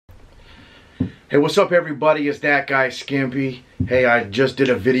Hey, what's up everybody? It's that guy Skimpy. Hey, I just did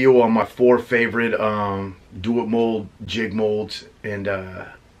a video on my 4 favorite do-it mold jig molds, and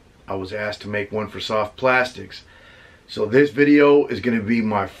I was asked to make one for soft plastics. So this video is going to be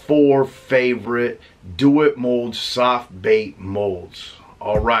my 4 favorite do-it mold soft bait molds.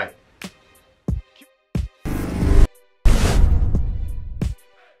 All right.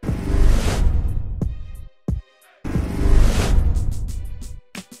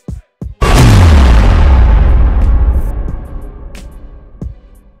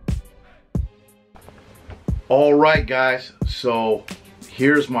 Alright guys, so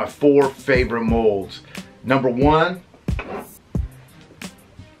here's my 4 favorite molds. Number 1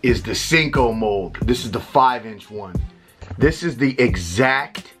 is the Cinco mold. This is the 5-inch one. This is the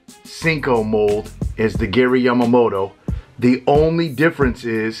exact Cinco mold as the Gary Yamamoto. The only difference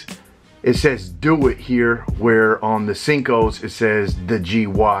is it says do it here, where on the Cincos it says the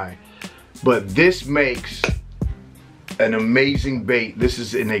GY. But this makes an amazing bait. This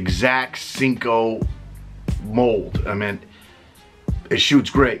is an exact Cinco mold. I mean, it shoots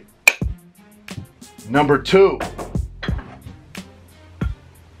great. Number 2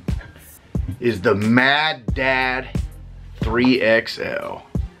 is the Mad Dad 3XL,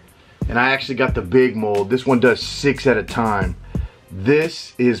 and I actually got the big mold. This one does 6 at a time.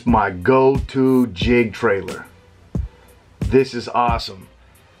 This is my go-to jig trailer. This is awesome.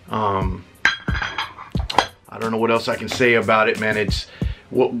 I don't know what else I can say about it, man. It's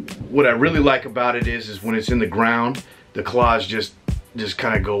what I really like about it is when it's in the ground, the claws just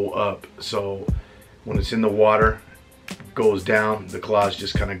kind of go up. So when it's in the water, it goes down, the claws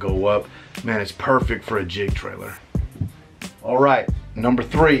just kind of go up. Man, it's perfect for a jig trailer. All right, number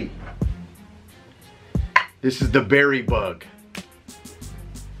 3. This is the berry bug.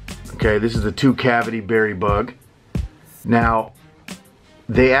 Okay, this is the 2-cavity berry bug. Now,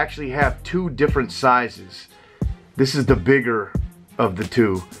 they actually have 2 different sizes. This is the bigger of the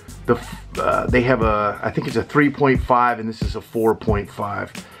 2. They have I think it's a 3.5 and this is a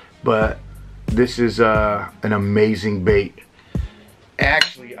 4.5, but this is an amazing bait.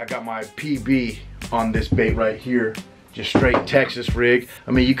 Actually, I got my PB on this bait right here, just straight Texas rig.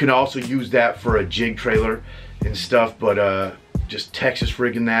 I mean, you can also use that for a jig trailer and stuff, but just Texas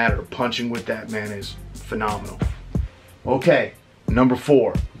rigging that or punching with that, man, is phenomenal. Okay, number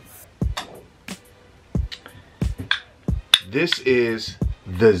 4. This is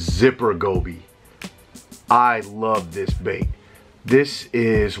the Zipper Goby. I love this bait. This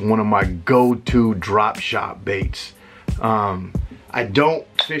is one of my go-to drop shot baits. I don't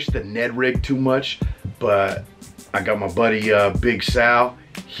fish the Ned rig too much, but I got my buddy Big Sal.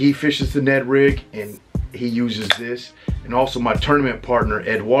 He fishes the Ned rig and he uses this. And also my tournament partner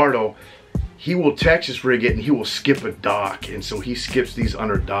Eduardo, he will Texas rig it and he will skip a dock. And so he skips these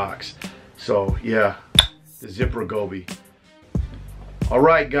under docks. So yeah, the Zipper Goby.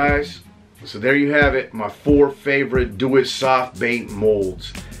 Alright guys, so there you have it, my 4 favorite do-it soft bait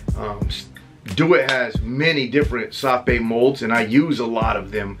molds. Do-it has many different soft bait molds and I use a lot of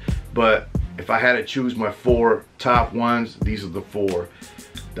them, but if I had to choose my 4 top ones, these are the 4.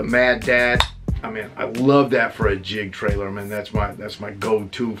 The Mad Dad, I mean, I love that for a jig trailer. I mean, that's my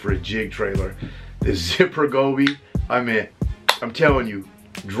go-to for a jig trailer. The Zipper Goby, I mean, I'm telling you,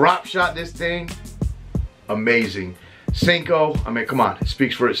 drop shot this thing, amazing. Cinco, I mean, come on, it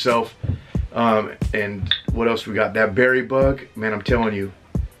speaks for itself. And what else we got? That berry bug, man, I'm telling you,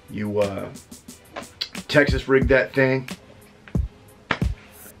 you Texas rig that thing,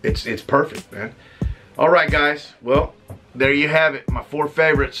 it's perfect, man. All right, guys, well, there you have it, my 4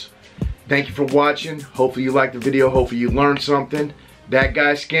 favorites. Thank you for watching. Hopefully you liked the video. Hopefully you learned something. That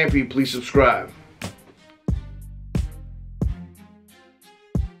guy Scampy, please subscribe.